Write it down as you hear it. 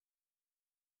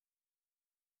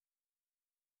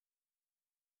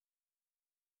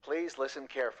Please listen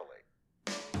carefully.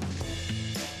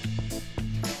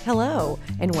 Hello,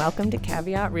 and welcome to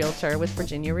Caveat Realtor with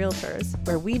Virginia Realtors,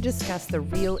 where we discuss the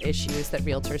real issues that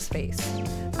realtors face.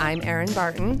 I'm Erin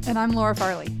Barton. And I'm Laura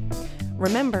Farley.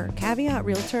 Remember, Caveat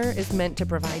Realtor is meant to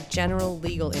provide general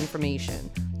legal information.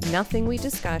 Nothing we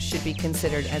discuss should be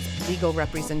considered as legal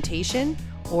representation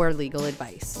or legal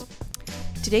advice.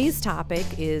 Today's topic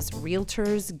is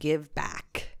Realtors Give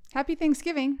Back. Happy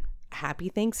Thanksgiving. Happy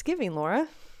Thanksgiving, Laura.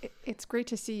 It's great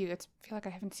to see you. I feel like I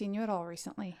haven't seen you at all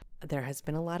recently. There has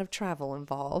been a lot of travel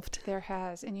involved. There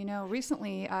has. And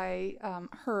recently I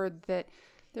heard that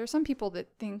there are some people that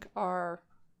think our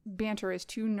banter is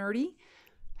too nerdy.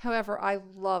 However, I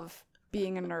love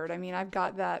being a nerd. I mean, I've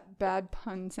got that bad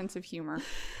pun sense of humor.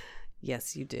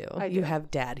 Yes, you do. I do. You have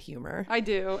dad humor. I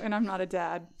do, and I'm not a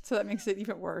dad, so that makes it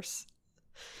even worse.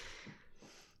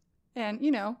 And,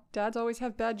 dads always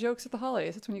have bad jokes at the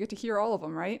holidays. That's when you get to hear all of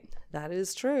them, right? That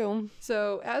is true.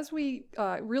 So as we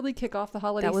really kick off the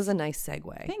holidays... That was a nice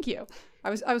segue. Thank you. I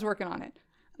was working on it.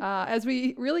 As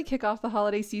we really kick off the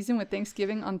holiday season with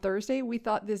Thanksgiving on Thursday, we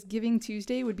thought this Giving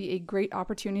Tuesday would be a great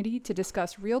opportunity to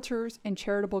discuss realtors and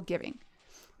charitable giving.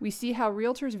 We see how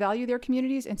realtors value their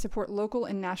communities and support local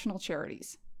and national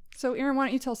charities. So, Erin, why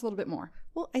don't you tell us a little bit more?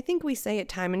 Well, I think we say it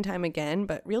time and time again,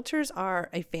 but realtors are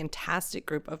a fantastic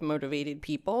group of motivated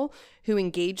people who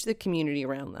engage the community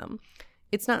around them.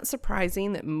 It's not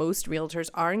surprising that most realtors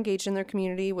are engaged in their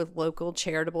community with local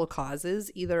charitable causes,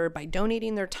 either by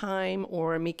donating their time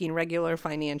or making regular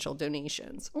financial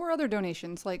donations. Or other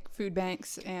donations like food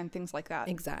banks and things like that.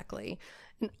 Exactly.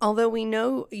 And although we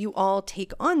know you all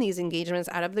take on these engagements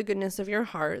out of the goodness of your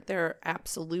heart, there are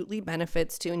absolutely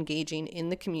benefits to engaging in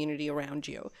the community around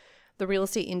you. The real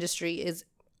estate industry is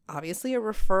obviously a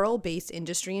referral-based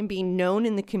industry, and being known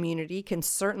in the community can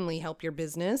certainly help your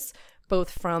business, both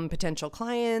from potential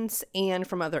clients and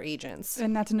from other agents.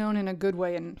 And that's known in a good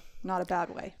way and not a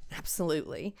bad way.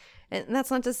 Absolutely. And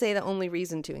that's not to say the only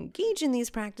reason to engage in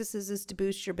these practices is to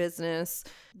boost your business.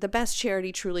 The best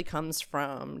charity truly comes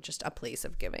from just a place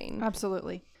of giving.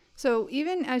 Absolutely. So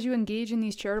even as you engage in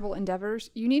these charitable endeavors,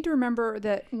 you need to remember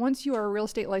that once you are a real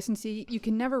estate licensee, you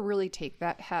can never really take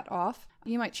that hat off.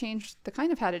 You might change the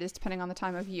kind of hat it is depending on the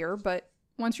time of year, but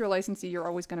once you're a licensee, you're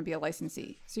always going to be a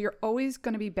licensee. So you're always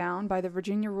going to be bound by the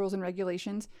Virginia rules and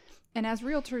regulations. And as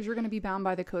realtors, you're going to be bound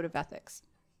by the Code of Ethics.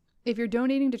 If you're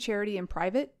donating to charity in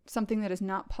private, something that is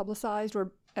not publicized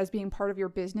or as being part of your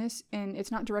business, and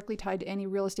it's not directly tied to any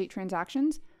real estate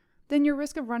transactions, then your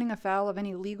risk of running afoul of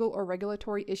any legal or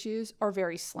regulatory issues are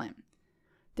very slim.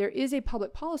 There is a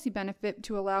public policy benefit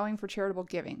to allowing for charitable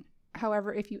giving.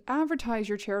 However, if you advertise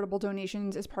your charitable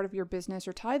donations as part of your business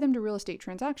or tie them to real estate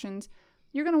transactions,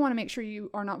 you're going to want to make sure you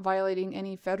are not violating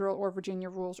any federal or Virginia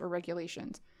rules or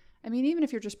regulations. I mean, even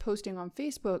if you're just posting on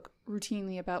Facebook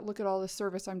routinely about, look at all this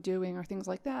service I'm doing or things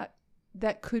like that,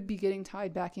 that could be getting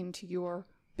tied back into your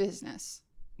business.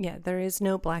 Yeah, there is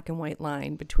no black and white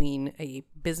line between a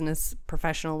business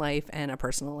professional life and a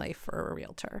personal life for a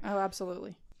realtor. Oh,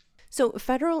 absolutely. So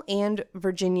federal and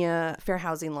Virginia fair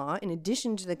housing law, in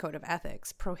addition to the Code of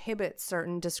Ethics, prohibits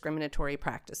certain discriminatory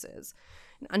practices.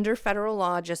 Under federal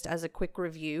law, just as a quick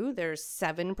review, there's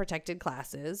 7 protected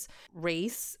classes.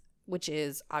 Race, which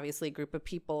is obviously a group of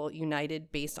people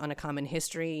united based on a common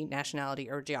history, nationality,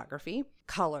 or geography.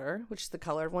 Color, which is the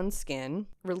color of one's skin.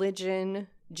 Religion,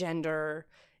 gender,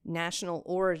 national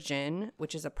origin,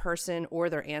 which is a person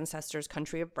or their ancestors'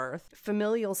 country of birth.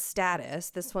 Familial status,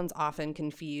 this one's often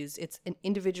confused. It's an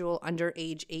individual under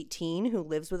age 18 who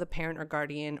lives with a parent or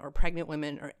guardian, or pregnant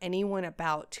women, or anyone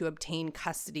about to obtain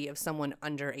custody of someone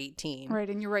under 18. Right,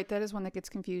 and you're right, that is one that gets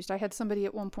confused. I had somebody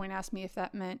at one point ask me if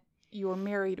that meant you were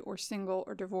married or single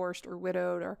or divorced or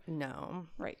widowed or... No.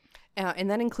 Right.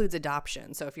 And that includes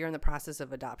adoption. So if you're in the process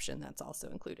of adoption, that's also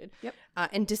included. Yep.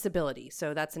 And disability.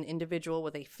 So that's an individual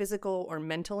with a physical or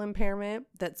mental impairment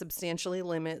that substantially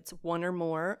limits one or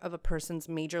more of a person's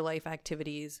major life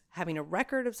activities, having a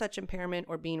record of such impairment,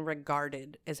 or being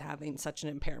regarded as having such an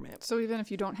impairment. So even if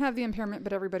you don't have the impairment,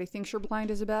 but everybody thinks you're blind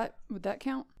as a bat, would that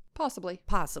count? Possibly.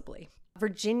 Possibly.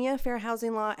 Virginia fair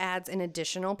housing law adds an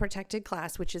additional protected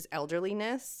class, which is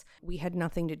elderliness. We had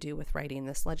nothing to do with writing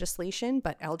this legislation,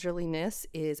 but elderliness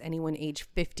is anyone age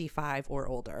 55 or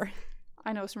older.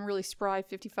 I know some really spry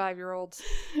 55-year-olds.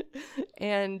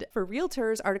 And for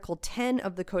realtors, Article 10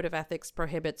 of the Code of Ethics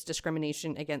prohibits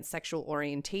discrimination against sexual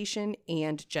orientation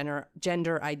and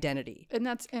gender identity. And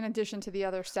that's in addition to the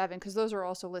other 7, because those are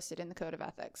also listed in the Code of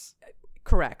Ethics.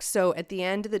 Correct. So at the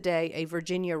end of the day, a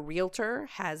Virginia realtor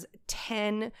has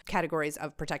 10 categories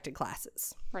of protected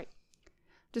classes. Right.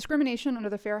 Discrimination under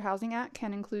the Fair Housing Act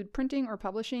can include printing or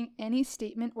publishing any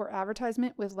statement or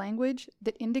advertisement with language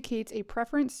that indicates a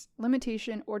preference,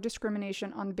 limitation, or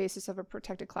discrimination on the basis of a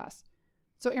protected class.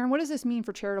 So, Erin, what does this mean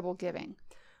for charitable giving?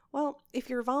 Well, if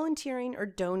you're volunteering or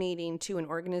donating to an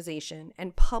organization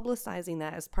and publicizing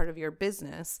that as part of your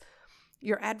business,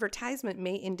 your advertisement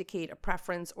may indicate a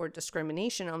preference or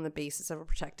discrimination on the basis of a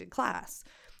protected class.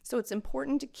 So it's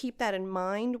important to keep that in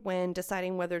mind when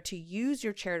deciding whether to use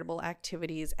your charitable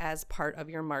activities as part of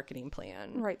your marketing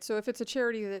plan. Right. So if it's a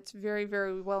charity that's very,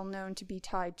 very well known to be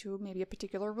tied to maybe a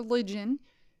particular religion,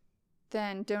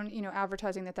 then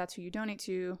advertising that that's who you donate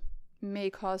to may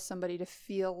cause somebody to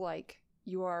feel like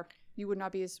you would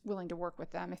not be as willing to work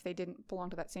with them if they didn't belong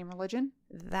to that same religion.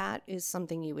 That is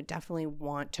something you would definitely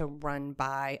want to run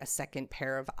by a second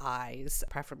pair of eyes,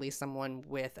 preferably someone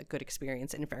with a good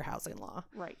experience in fair housing law.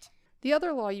 Right. The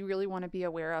other law you really want to be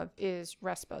aware of is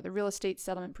RESPA, the Real Estate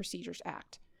Settlement Procedures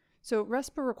Act. So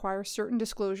RESPA requires certain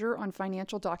disclosure on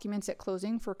financial documents at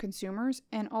closing for consumers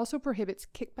and also prohibits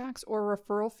kickbacks or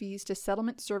referral fees to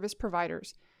settlement service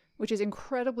providers, which is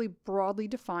incredibly broadly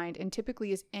defined and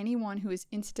typically is anyone who is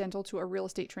incidental to a real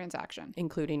estate transaction.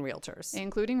 Including realtors.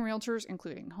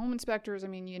 Including home inspectors. I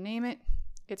mean, you name it,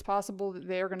 it's possible that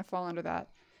they're going to fall under that.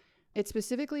 It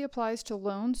specifically applies to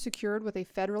loans secured with a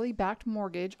federally backed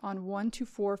mortgage on 1 to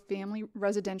 4 family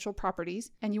residential properties,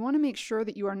 and you want to make sure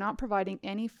that you are not providing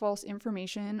any false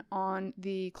information on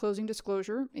the closing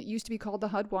disclosure. It used to be called the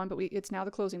HUD-1, but it's now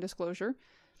the closing disclosure,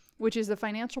 which is the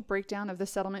financial breakdown of the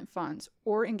settlement funds,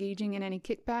 or engaging in any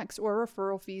kickbacks or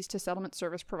referral fees to settlement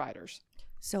service providers.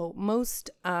 So most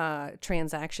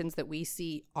transactions that we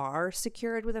see are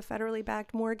secured with a federally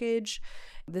backed mortgage.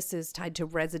 This is tied to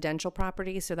residential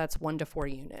property, so that's 1 to 4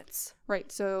 units.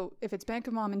 Right. So if it's Bank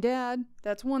of Mom and Dad,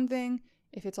 that's one thing.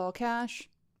 If it's all cash,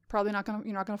 probably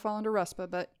you're not gonna fall under RESPA,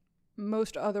 but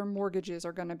most other mortgages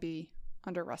are going to be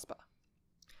under RESPA.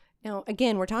 Now,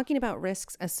 again, we're talking about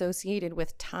risks associated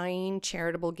with tying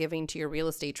charitable giving to your real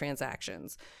estate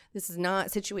transactions. This is not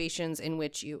situations in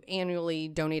which you annually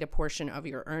donate a portion of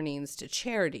your earnings to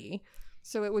charity.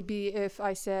 So it would be if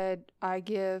I said I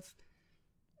give,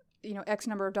 X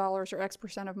number of dollars or X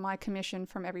percent of my commission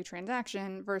from every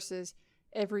transaction versus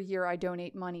every year I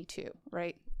donate money to,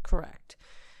 right? Correct.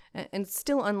 And it's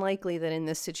still unlikely that in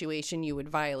this situation you would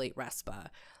violate RESPA.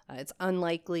 It's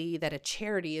unlikely that a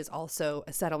charity is also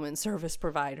a settlement service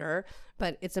provider,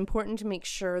 but it's important to make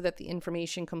sure that the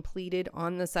information completed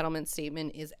on the settlement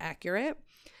statement is accurate,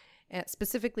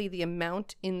 specifically the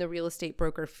amount in the real estate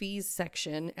broker fees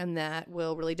section, and that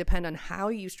will really depend on how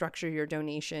you structure your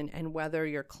donation and whether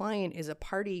your client is a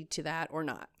party to that or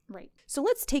not. Right. So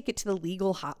let's take it to the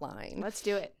legal hotline. Let's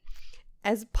do it.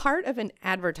 As part of an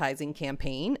advertising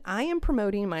campaign, I am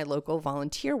promoting my local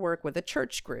volunteer work with a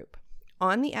church group.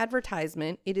 On the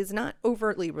advertisement, it is not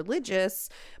overtly religious,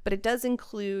 but it does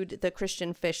include the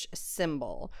Christian fish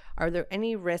symbol. Are there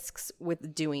any risks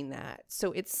with doing that?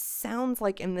 So it sounds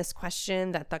like in this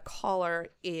question that the caller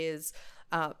is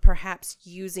perhaps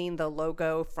using the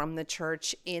logo from the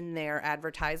church in their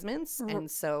advertisements, and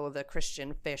so the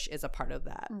Christian fish is a part of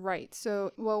that. Right.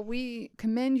 So while we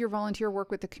commend your volunteer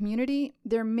work with the community,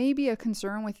 there may be a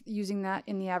concern with using that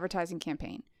in the advertising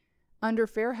campaign. Under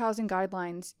fair housing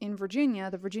guidelines in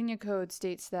Virginia, the Virginia Code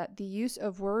states that the use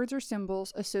of words or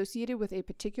symbols associated with a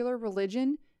particular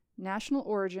religion, national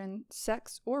origin,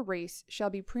 sex, or race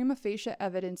shall be prima facie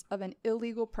evidence of an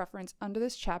illegal preference under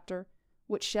this chapter,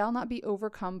 which shall not be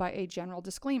overcome by a general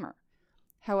disclaimer.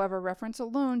 However, reference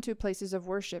alone to places of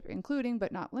worship, including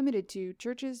but not limited to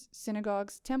churches,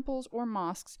 synagogues, temples, or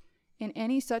mosques, in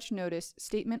any such notice,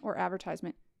 statement, or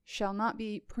advertisement shall not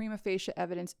be prima facie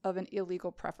evidence of an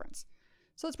illegal preference.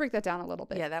 So let's break that down a little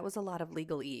bit. Yeah, that was a lot of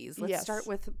legalese. Let's start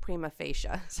with prima facie.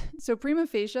 So prima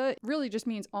facie really just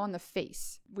means on the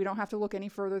face. We don't have to look any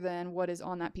further than what is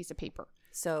on that piece of paper.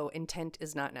 So intent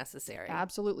is not necessary.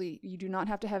 Absolutely. You do not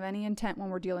have to have any intent when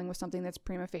we're dealing with something that's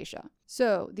prima facie.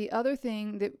 So the other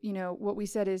thing that, what we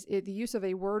said is the use of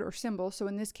a word or symbol. So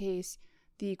in this case,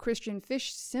 the Christian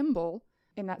fish symbol,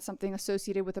 and that's something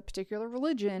associated with a particular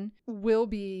religion, will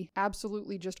be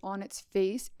absolutely just on its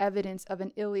face evidence of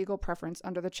an illegal preference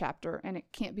under the chapter, and it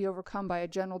can't be overcome by a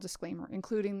general disclaimer,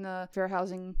 including the fair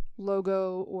housing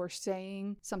logo or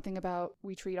saying something about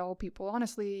we treat all people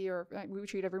honestly or we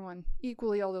treat everyone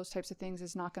equally. All those types of things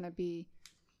is not going to be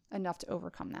enough to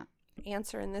overcome that.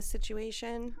 Answer in this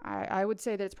situation? I would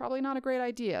say that it's probably not a great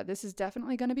idea. This is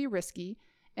definitely going to be risky.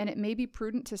 And it may be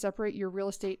prudent to separate your real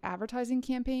estate advertising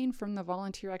campaign from the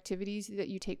volunteer activities that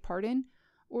you take part in,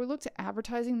 or look to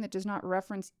advertising that does not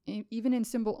reference, even in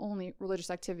symbol only, religious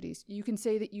activities. You can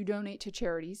say that you donate to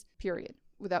charities, period,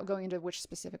 without going into which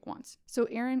specific ones. So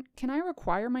Erin, can I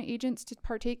require my agents to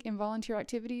partake in volunteer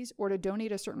activities or to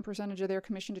donate a certain percentage of their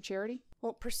commission to charity?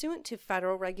 Well, pursuant to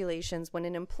federal regulations, when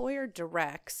an employer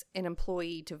directs an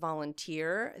employee to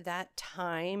volunteer, that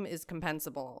time is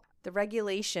compensable. The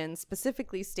regulation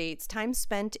specifically states time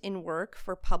spent in work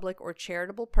for public or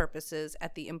charitable purposes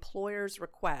at the employer's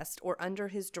request or under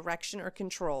his direction or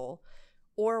control,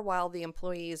 or while the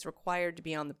employee is required to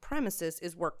be on the premises,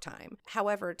 is work time.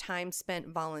 However, time spent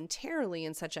voluntarily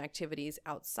in such activities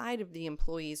outside of the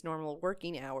employee's normal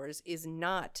working hours is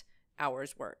not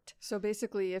hours worked. So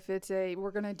basically, if it's we're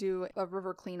going to do a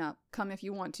river cleanup, come if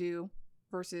you want to,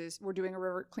 versus we're doing a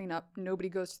river cleanup, nobody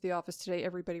goes to the office today,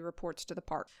 everybody reports to the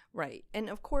park. Right. And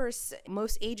of course,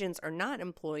 most agents are not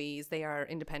employees, they are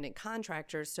independent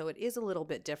contractors, so it is a little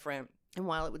bit different. And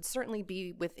while it would certainly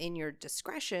be within your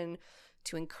discretion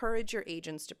to encourage your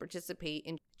agents to participate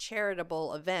in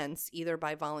charitable events, either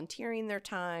by volunteering their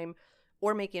time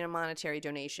or making a monetary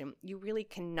donation, you really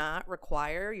cannot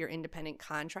require your independent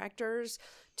contractors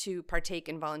to partake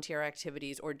in volunteer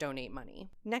activities or donate money.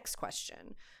 Next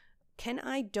question. Can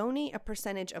I donate a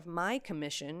percentage of my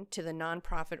commission to the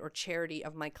nonprofit or charity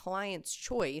of my client's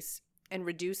choice and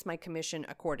reduce my commission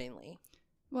accordingly?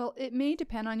 Well, it may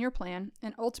depend on your plan,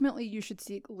 and ultimately you should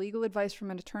seek legal advice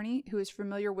from an attorney who is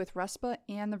familiar with RESPA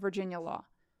and the Virginia law.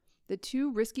 The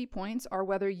two risky points are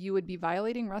whether you would be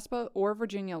violating RESPA or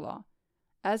Virginia law.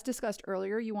 As discussed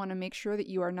earlier, you want to make sure that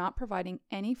you are not providing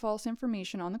any false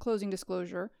information on the closing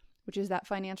disclosure, which is that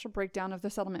financial breakdown of the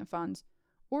settlement funds,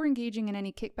 or engaging in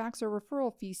any kickbacks or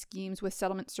referral fee schemes with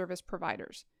settlement service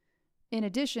providers. In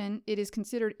addition, it is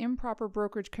considered improper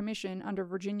brokerage commission under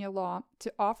Virginia law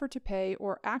to offer to pay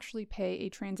or actually pay a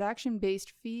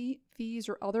transaction-based fee, fees,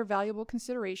 or other valuable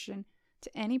consideration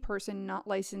to any person not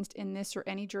licensed in this or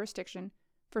any jurisdiction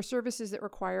for services that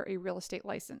require a real estate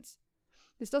license.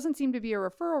 This doesn't seem to be a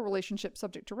referral relationship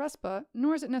subject to RESPA,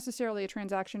 nor is it necessarily a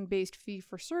transaction-based fee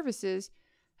for services.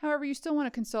 However, you still want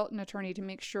to consult an attorney to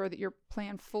make sure that your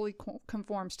plan fully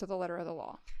conforms to the letter of the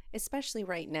law. Especially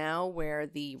right now where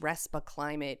the RESPA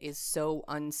climate is so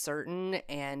uncertain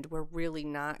and we're really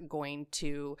not going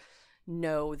to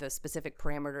know the specific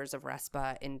parameters of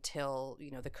RESPA until,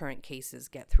 the current cases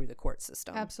get through the court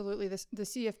system. Absolutely. The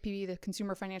CFPB, the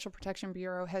Consumer Financial Protection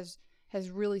Bureau, has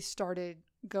really started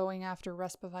going after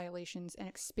RESPA violations and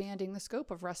expanding the scope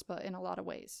of RESPA in a lot of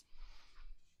ways.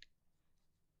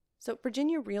 So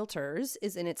Virginia Realtors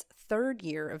is in its third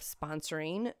year of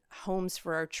sponsoring Homes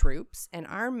for Our Troops, and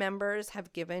our members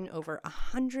have given over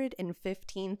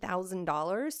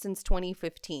 $115,000 since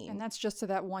 2015. And that's just to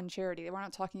that one charity. We're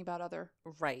not talking about other.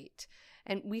 Right.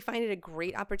 And we find it a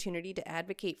great opportunity to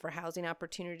advocate for housing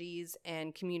opportunities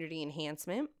and community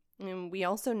enhancement. And we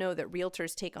also know that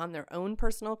realtors take on their own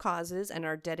personal causes and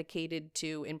are dedicated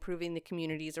to improving the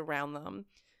communities around them.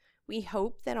 We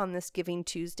hope that on this Giving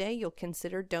Tuesday, you'll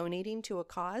consider donating to a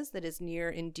cause that is near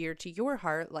and dear to your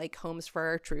heart, like Homes for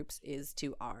Our Troops is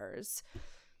to ours.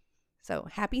 So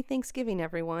happy Thanksgiving,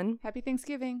 everyone. Happy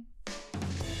Thanksgiving.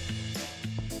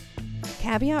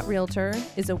 Caveat Realtor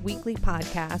is a weekly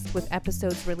podcast with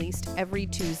episodes released every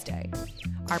Tuesday.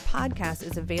 Our podcast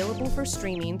is available for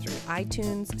streaming through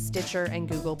iTunes, Stitcher, and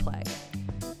Google Play.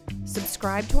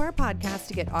 Subscribe to our podcast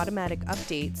to get automatic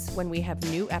updates when we have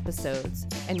new episodes,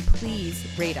 and please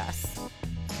rate us.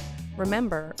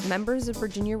 Remember, members of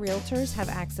Virginia Realtors have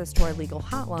access to our legal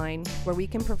hotline where we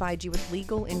can provide you with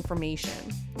legal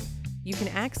information. You can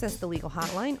access the legal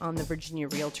hotline on the Virginia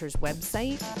Realtors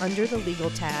website under the Legal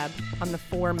tab on the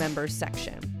For Members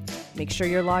section. Make sure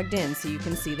you're logged in so you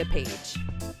can see the page.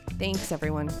 Thanks,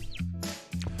 everyone.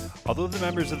 Although the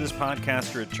members of this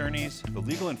podcast are attorneys, the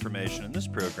legal information in this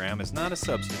program is not a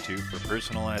substitute for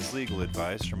personalized legal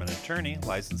advice from an attorney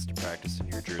licensed to practice in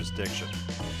your jurisdiction.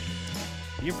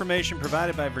 The information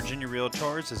provided by Virginia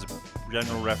Realtors is a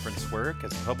general reference work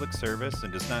as a public service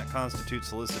and does not constitute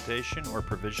solicitation or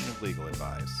provision of legal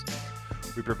advice.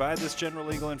 We provide this general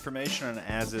legal information on an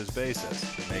as-is basis,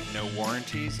 but make no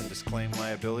warranties and disclaim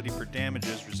liability for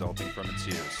damages resulting from its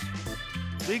use.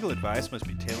 Legal advice must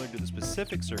be tailored to the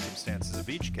specific circumstances of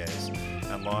each case,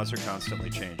 and laws are constantly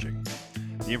changing.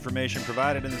 The information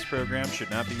provided in this program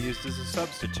should not be used as a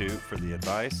substitute for the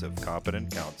advice of competent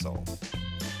counsel.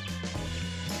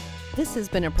 This has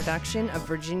been a production of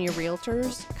Virginia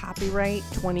Realtors, copyright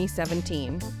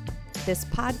 2017. This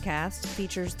podcast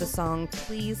features the song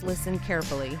Please Listen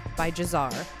Carefully by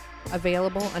Jazar,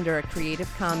 available under a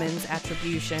Creative Commons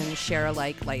Attribution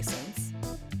Share-alike license.